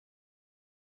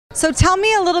So tell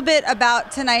me a little bit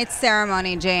about tonight's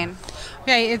ceremony, Jane.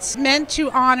 Okay, it's meant to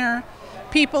honor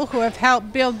people who have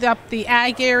helped build up the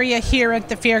ag area here at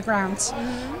the fairgrounds.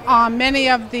 Many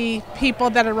of the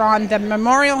people that are on the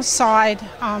memorial side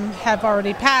have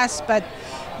already passed, but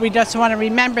we just want to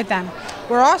remember them.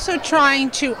 We're also trying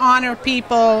to honor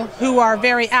people who are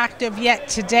very active yet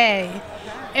today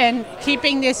and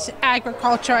keeping this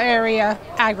agricultural area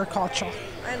agricultural.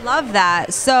 I love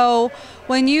that. So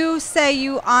when you say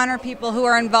you honor people who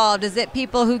are involved, is it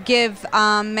people who give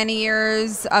many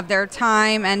years of their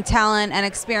time and talent and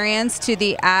experience to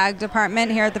the ag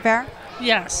department here at the fair?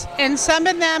 Yes, and some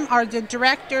of them are the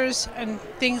directors and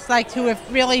things like who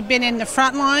have really been in the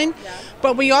front line,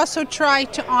 but we also try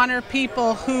to honor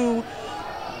people who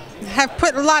have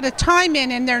put a lot of time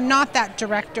in and they're not that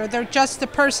director. They're just the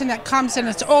person that comes and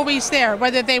is always there,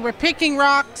 whether they were picking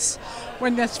rocks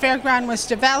when this fairground was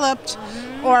developed,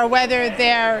 or whether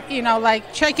they're,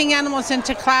 like checking animals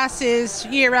into classes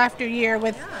year after year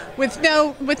with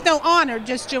no honor,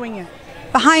 just doing it.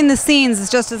 Behind the scenes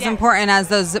is just as important as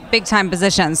those big time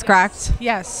positions, correct?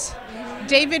 Yes.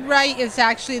 David Wright is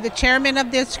actually the chairman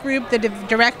of this group, the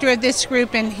director of this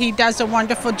group, and he does a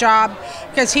wonderful job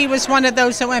because he was one of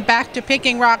those that went back to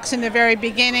picking rocks in the very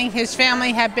beginning. His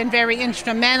family have been very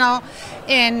instrumental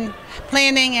in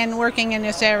planning and working in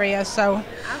this area, so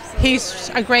he's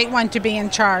a great one to be in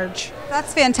charge.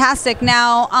 That's fantastic.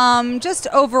 Now, just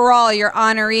overall, your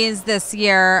honorees this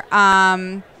year,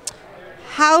 how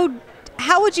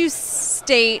would you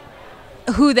state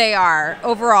who they are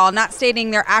overall, not stating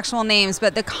their actual names,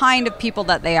 but the kind of people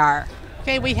that they are?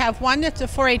 Okay, we have one that's a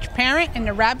 4-H parent in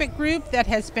the rabbit group that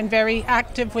has been very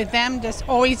active with them, just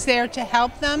always there to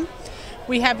help them.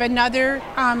 We have another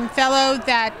fellow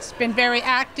that's been very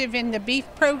active in the beef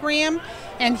program,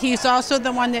 and he's also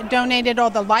the one that donated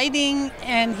all the lighting,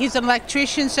 and he's an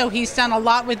electrician, so he's done a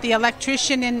lot with the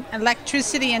electricity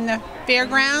in the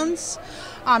fairgrounds,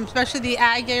 especially the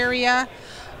ag area.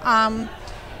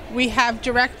 We have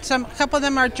a couple of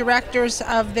them are directors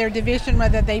of their division,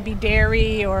 whether they be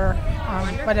dairy or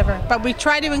whatever. But we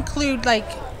try to include like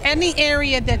any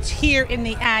area that's here in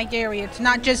the ag area. It's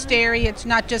not just dairy, it's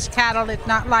not just cattle, it's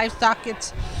not livestock.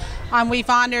 We've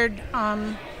honored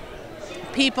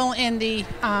people in the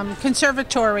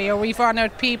conservatory, or we've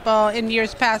honored people in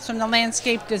years past from the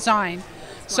landscape design.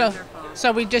 So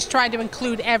we just try to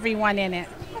include everyone in it.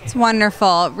 It's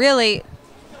wonderful. Really,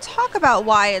 talk about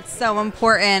why it's so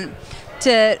important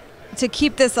to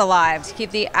keep this alive, to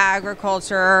keep the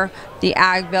agriculture, the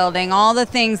ag building, all the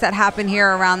things that happen here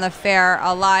around the fair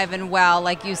alive and well,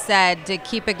 like you said, to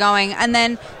keep it going, and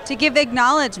then to give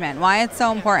acknowledgement, why it's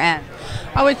so important.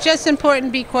 Oh, it's just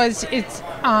important because it's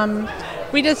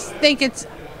we just think it's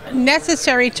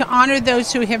necessary to honor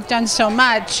those who have done so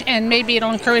much, and maybe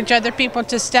it'll encourage other people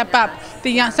to step up,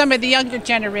 some of the younger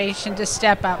generation to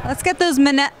step up. Let's get those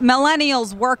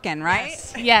millennials working, right?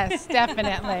 Yes,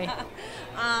 definitely.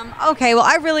 Okay, well,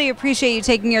 I really appreciate you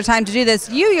taking your time to do this.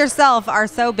 You yourself are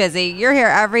so busy. You're here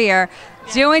every year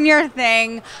doing your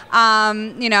thing.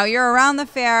 You're around the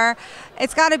fair.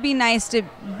 It's got to be nice to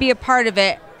be a part of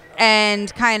it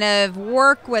and kind of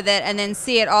work with it and then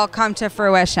see it all come to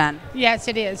fruition. Yes,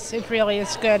 it is. It really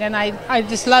is good. And I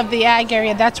just love the ag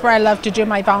area. That's where I love to do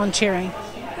my volunteering.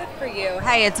 Good for you.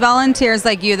 Hey, it's volunteers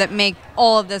like you that make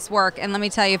all of this work. And let me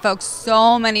tell you, folks,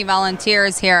 so many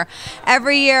volunteers here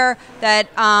every year that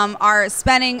are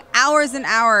spending hours and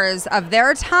hours of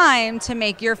their time to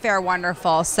make your fair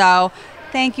wonderful. So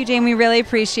thank you, Jane. We really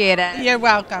appreciate it. You're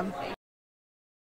welcome.